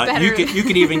 that's better. you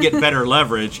can even get better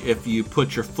leverage if you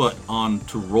put your foot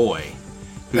onto Roy,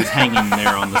 who's hanging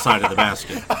there on the side of the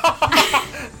basket.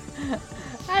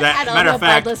 I don't matter know of if I'd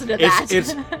fact, listen to that.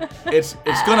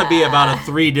 it's going to be about a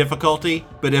 3 difficulty,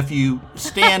 but if you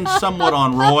stand somewhat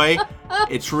on Roy,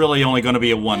 it's really only going to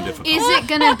be a 1 difficulty. Is it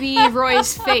gonna be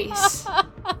Roy's face?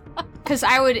 Because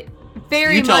I would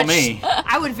very You much... tell me.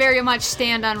 I would very much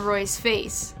stand on Roy's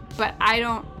face, but I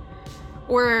don't...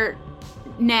 Or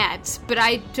Nad's, but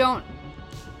I don't...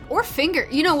 Or finger.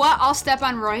 You know what? I'll step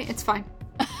on Roy. It's fine.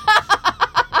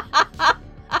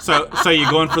 So you're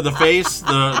going for the face,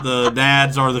 the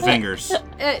nads, or the fingers?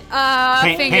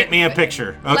 Paint me a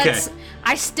picture. Okay.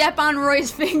 I step on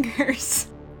Roy's fingers.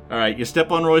 All right. You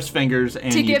step on Roy's fingers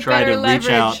and To you get try better to reach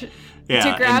out. leverage.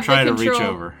 Yeah, to grab and try the to control. reach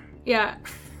over. Yeah.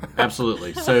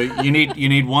 Absolutely. So you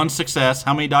need one success.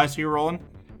 How many dice are you rolling?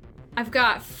 I've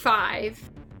got 5.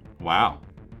 Wow.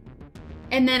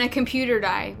 And then a computer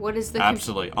die. What is the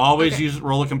Absolutely. Always Okay.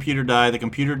 roll a computer die. The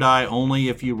computer die only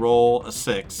if you roll a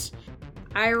 6.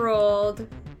 I rolled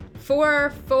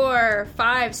 4, 4,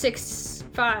 5, 6,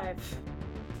 5.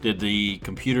 Did the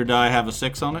computer die have a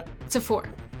 6 on it? It's a 4.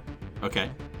 Okay.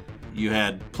 You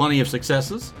had plenty of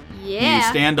successes. Yeah. You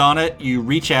stand on it, you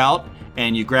reach out,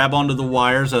 and you grab onto the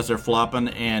wires as they're flopping,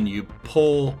 and you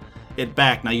pull it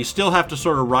back. Now, you still have to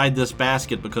sort of ride this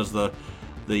basket because the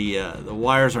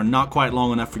wires are not quite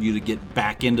long enough for you to get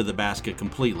back into the basket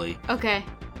completely, Okay.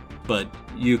 but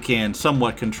you can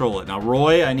somewhat control it. Now,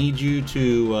 Roy, I need you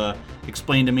to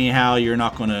explain to me how you're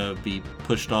not going to be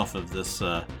pushed off of this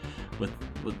with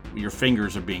your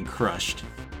fingers are being crushed.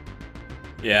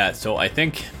 Yeah, so I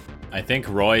think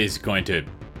Roy's going to.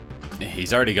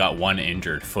 He's already got one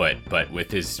injured foot, but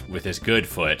with his good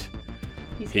foot,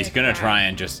 he's gonna try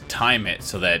and just time it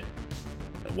so that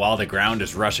while the ground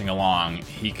is rushing along,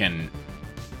 he can,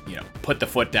 put the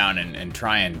foot down and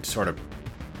try and sort of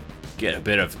get a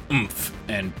bit of oomph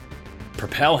and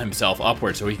propel himself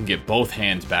upward so he can get both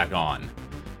hands back on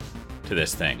to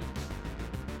this thing.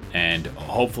 And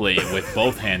hopefully, with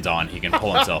both hands on, he can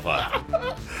pull himself up.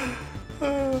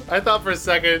 I thought for a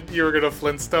second you were gonna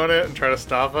Flintstone it and try to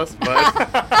stop us, but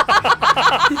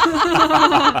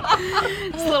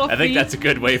I think that's a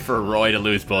good way for Roy to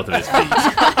lose both of his feet.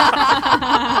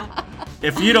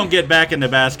 If you don't get back in the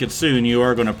basket soon, you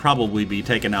are going to probably be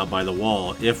taken out by the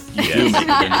wall if you do make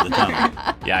it into the tunnel.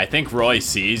 Yeah, I think Roy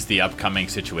sees the upcoming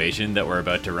situation that we're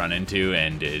about to run into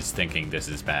and is thinking, this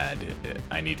is bad.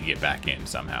 I need to get back in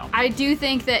somehow. I do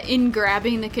think that in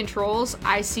grabbing the controls,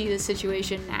 I see the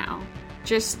situation now.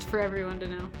 Just for everyone to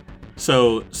know.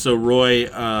 So Roy,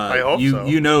 I hope you so.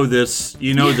 you know this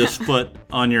foot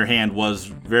on your hand was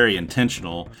very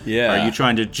intentional. Yeah. Are you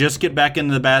trying to just get back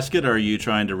into the basket, or are you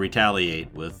trying to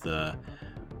retaliate with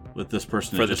this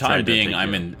person? For who the just tried time to being, take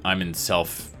I'm in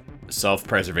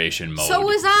self-preservation mode. So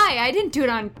was I. I didn't do it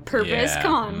on purpose. Yeah.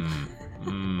 Come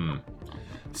on.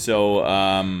 So,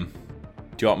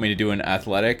 do you want me to do an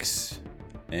athletics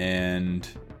and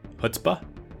chutzpah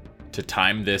to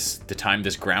time this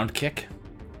ground kick?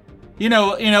 You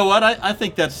know what? I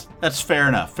think that's fair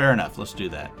enough. Fair enough. Let's do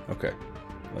that. Okay.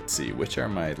 Let's see. Which are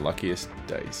my luckiest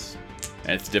dice?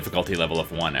 And it's difficulty level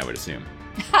of 1, I would assume.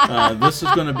 This is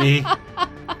going to be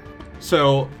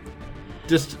so.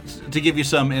 Just to give you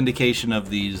some indication of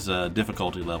these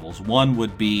difficulty levels, 1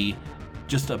 would be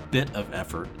just a bit of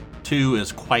effort. 2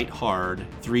 is quite hard.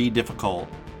 3 difficult.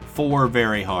 4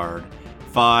 very hard.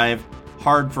 5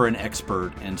 hard for an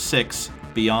expert, and 6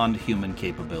 beyond human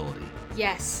capability.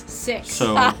 Yes, 6.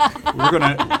 So we're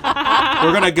gonna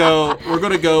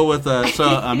go with so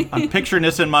I'm picturing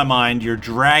this in my mind. You're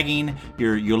dragging.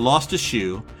 You lost a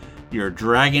shoe. You're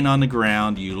dragging on the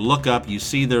ground. You look up. You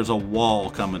see there's a wall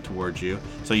coming towards you.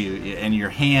 So and your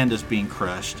hand is being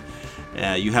crushed.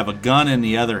 You have a gun in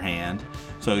the other hand.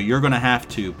 So you're gonna have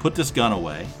to put this gun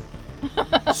away.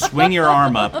 Swing your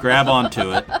arm up, grab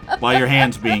onto it while your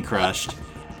hand's being crushed,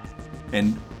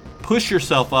 and push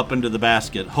yourself up into the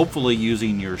basket, hopefully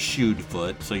using your shoed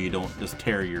foot so you don't just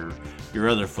tear your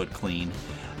other foot clean.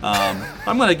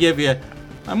 I'm gonna give you a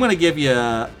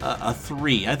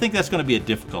 3. I think that's gonna be a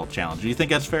difficult challenge. Do you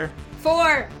think that's fair?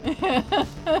 4.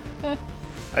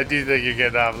 I do think you're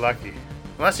getting off lucky.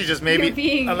 Unless you just You're maybe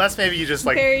being just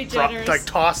very generous.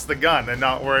 toss the gun and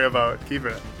not worry about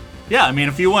keeping it. Yeah, I mean,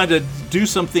 if you wanted to do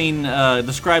something,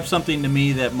 describe something to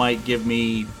me that might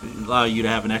allow you to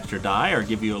have an extra die or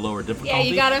give you a lower difficulty. Yeah,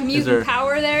 you got a mutant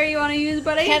power there you want to use,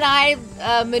 buddy? Can I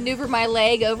maneuver my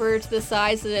leg over to the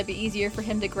side so that it'd be easier for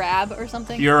him to grab or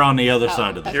something? You're on the other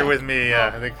side of the You're with me,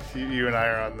 yeah. I think you and I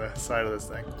are on the side of this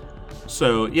thing.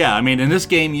 So, yeah, I mean, in this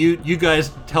game, you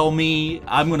guys tell me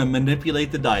I'm going to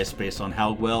manipulate the dice based on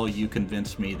how well you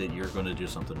convince me that you're going to do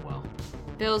something well.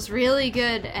 Bill's really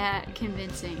good at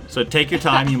convincing. So take your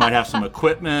time. You might have some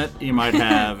equipment. You might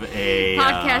have a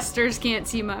Podcasters can't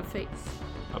see my face.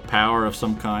 a power of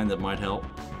some kind that might help.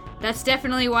 That's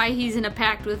definitely why he's in a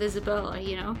pact with Isabella,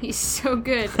 He's so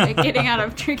good at getting out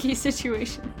of tricky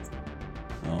situations.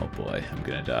 Oh boy, I'm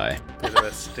gonna die. Bit of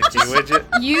a sticky widget.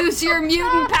 Use your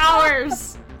mutant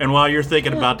powers! And while you're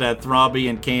thinking about that, Throbby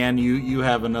and Can, you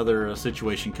have another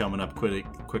situation coming up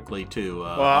quickly too.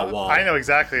 A Well, wall. I know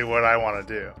exactly what I want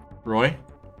to do. Roy?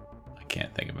 I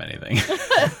can't think of anything.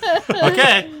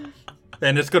 Okay.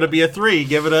 Then it's going to be a 3.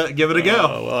 Give it a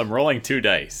go. Well, I'm rolling 2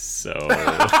 dice, so.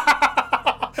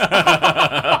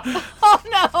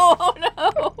 Oh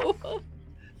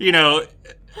no!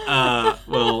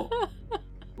 Well,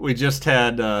 we just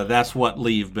had That's What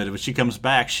leave, but if she comes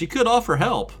back, she could offer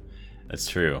help. That's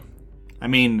true. I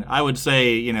mean, I would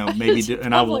say, maybe,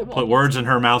 and I will probably put won't. words in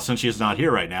her mouth since she's not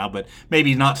here right now, but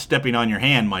maybe not stepping on your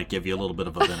hand might give you a little bit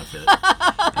of a benefit.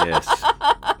 Yes.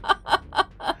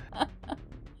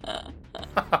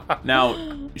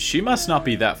 Now, she must not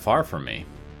be that far from me.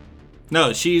 No,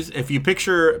 if you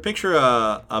picture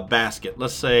a basket,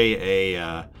 let's say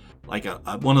a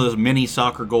one of those mini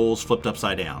soccer goals flipped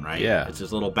upside down, right? Yeah. It's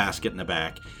this little basket in the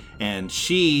back. And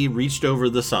she reached over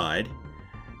the side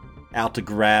out to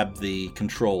grab the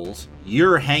controls.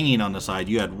 You're hanging on the side.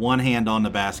 You had one hand on the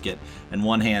basket and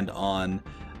one hand on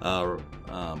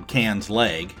Can's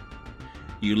leg.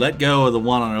 You let go of the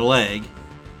one on her leg,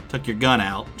 took your gun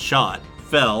out, shot,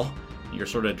 fell. You're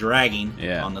sort of dragging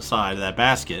on the side of that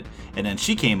basket. And then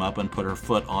she came up and put her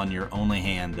foot on your only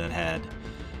hand that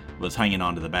was hanging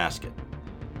onto the basket.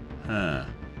 Huh.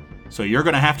 So you're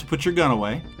going to have to put your gun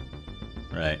away.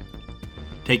 Right.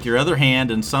 Take your other hand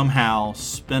and somehow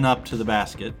spin up to the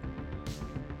basket.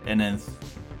 And then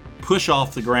push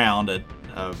off the ground at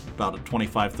about a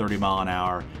 25, 30 mile an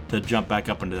hour to jump back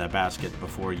up into that basket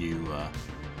before you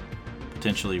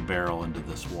potentially barrel into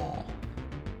this wall.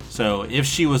 So if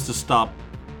she was to stop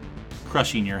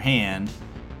crushing your hand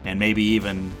and maybe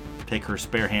even take her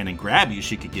spare hand and grab you,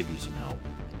 she could give you some help.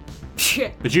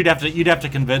 But you'd have to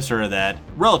convince her of that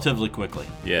relatively quickly.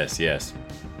 Yes, yes.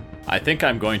 I think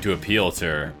I'm going to appeal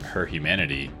to her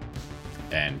humanity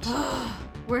and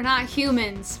We're not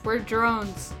humans. We're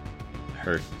drones.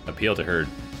 appeal to her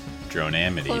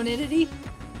dronamity. Clonidity?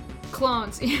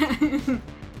 Clones. Yeah.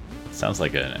 Sounds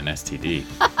like an STD.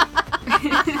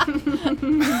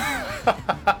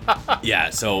 Yeah,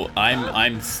 so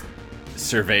I'm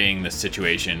surveying the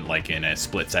situation like in a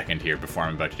split second here before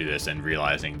I'm about to do this, and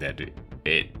realizing that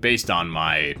it based on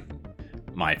my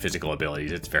physical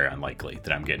abilities, it's very unlikely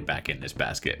that I'm getting back in this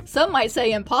basket. Some might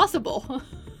say impossible.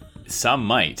 Some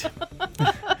might.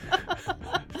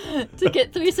 To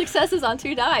get 3 successes on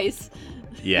 2 dice.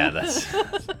 Yeah, that's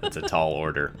a tall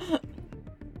order.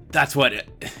 That's what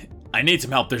I need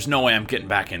some help. There's no way I'm getting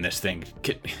back in this thing.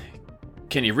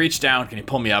 Can you reach down? Can you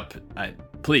pull me up?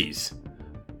 Please.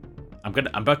 I'm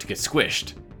about to get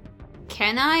squished.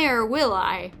 Can I or will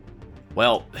I?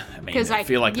 Well, I mean, 'Cause I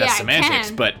feel like that's I semantics,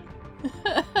 can. but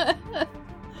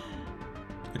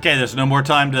Okay, there's no more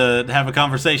time to have a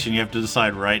conversation. You have to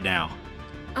decide right now.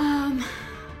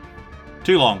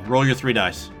 Too long. Roll your 3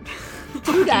 dice.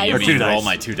 2 dice. you Or mean 2 roll dice.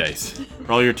 my 2 dice.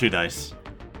 Roll your 2 dice.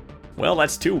 Well,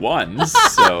 that's 2 1s,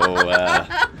 so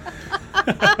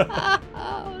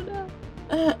Oh,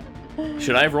 no.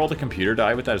 should I have rolled a computer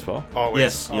die with that as well? Always.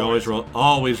 Yes, you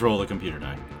always roll the computer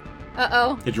die.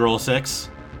 Uh-oh. Did you roll a 6?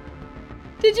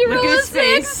 Did you Look roll at a his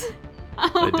 6? face.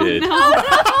 I did.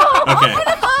 Okay.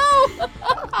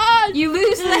 Oh, You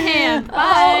lose the hand.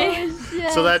 Bye. oh,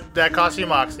 shit. So that costs you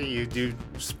Moxie. You do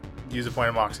use a point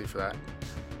of Moxie for that.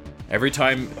 Every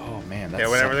time. Oh man, that's Yeah,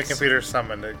 whenever the computer's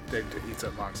summoned, it eats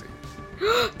up Moxie.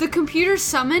 The computer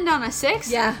summoned on a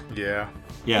 6? Yeah. Yeah.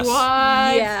 Yes. What?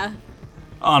 Yeah.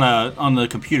 On the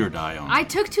computer die only. I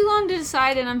took too long to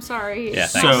decide, and I'm sorry. Yeah,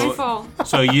 It's thanks. not So- my fault.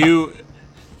 So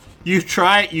you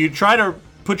try to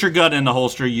put your gun in the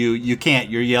holster. You can't.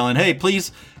 You're yelling, "Hey,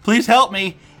 please help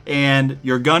me!" And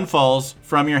your gun falls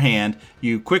from your hand.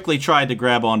 You quickly tried to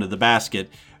grab onto the basket,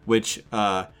 which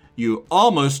you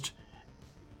almost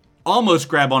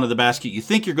grab onto the basket. You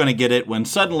think you're going to get it when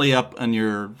suddenly up on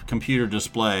your computer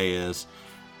display is,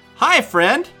 "Hi,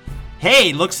 friend.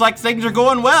 Hey, looks like things are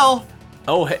going well.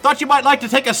 Oh, hey. Thought you might like to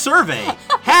take a survey.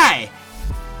 Hi,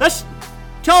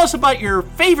 tell us about your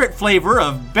favorite flavor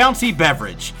of bouncy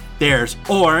beverage. There's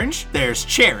orange, there's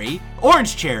cherry,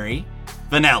 orange cherry,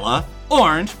 vanilla,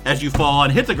 orange," as you fall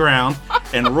and hit the ground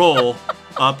and roll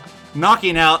up,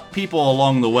 knocking out people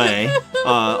along the way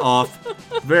off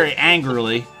very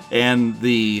angrily, and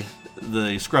the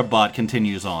scrub bot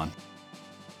continues on.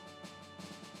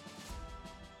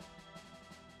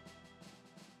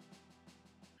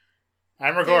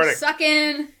 I'm They're recording.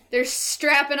 sucking. They're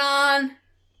strapping on.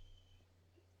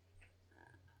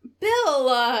 Bill,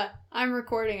 I'm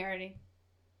recording already.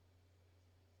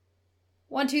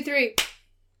 1, 2, 3.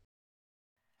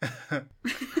 Mama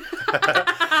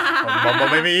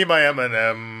made me eat my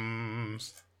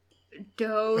M&Ms.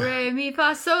 Do, re, mi,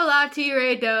 fa, sol, la, ti,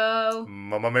 re, do.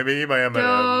 Mama made me eat my M&Ms.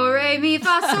 Do, re, mi,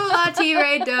 fa, sol, la, ti,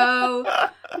 re, do.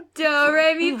 Do,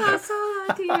 re, mi, fa, sol,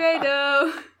 la, ti, re,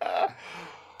 do.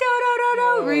 Do, do, do,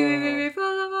 do, re, mi, mi, mi, fa,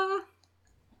 la, la.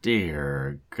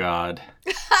 Dear God.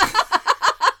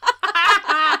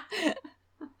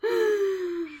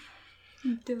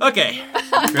 Okay.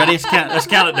 Ready? Let's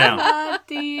count it down.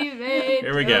 Here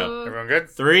Here we go. Everyone good?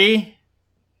 3.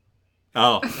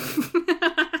 Oh. 3,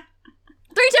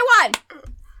 2, 1.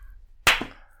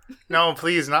 No,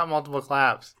 please, not multiple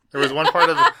claps. There was one part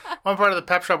of the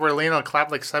pep shop where Lena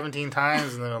clapped like 17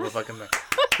 times in the middle of the fucking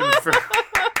thing.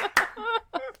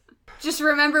 Just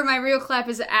remember, my real clap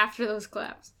is after those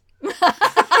claps. That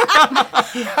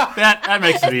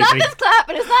makes it It's not easy. this clap,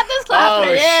 but it's not this clap, Oh,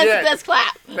 but it shit. is this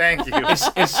clap. Thank you. It's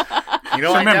You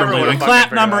know, So I remember, never would've Leland, fucking clap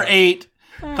figured number it out. 8.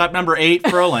 Clap number 8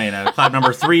 for Elena. Clap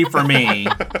number 3 for me.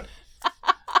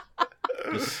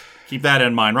 Just keep that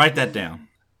in mind. Write that down.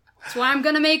 That's why I'm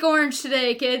gonna make orange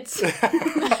today, kids. Just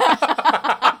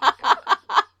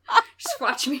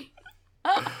watch me.